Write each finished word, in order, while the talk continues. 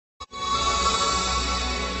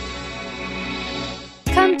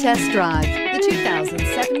test drive the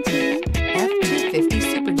 2017 F-250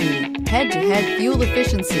 Super Duty. Head-to-head fuel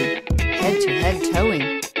efficiency, head-to-head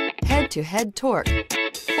towing, head-to-head torque.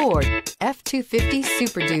 Ford F-250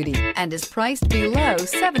 Super Duty and is priced below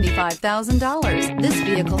 $75,000. This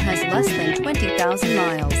vehicle has less than 20,000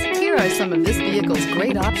 miles. Here are some of this vehicle's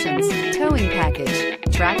great options: towing package,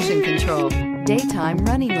 traction control, daytime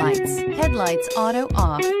running lights, headlights auto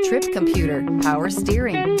off, trip computer, power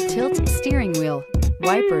steering, tilt steering wheel,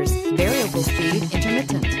 wipers, variable speed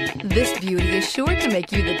intermittent. This beauty is sure to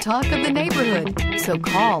make you the talk of the neighborhood. So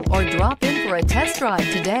call or drop in for a test drive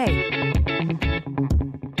today.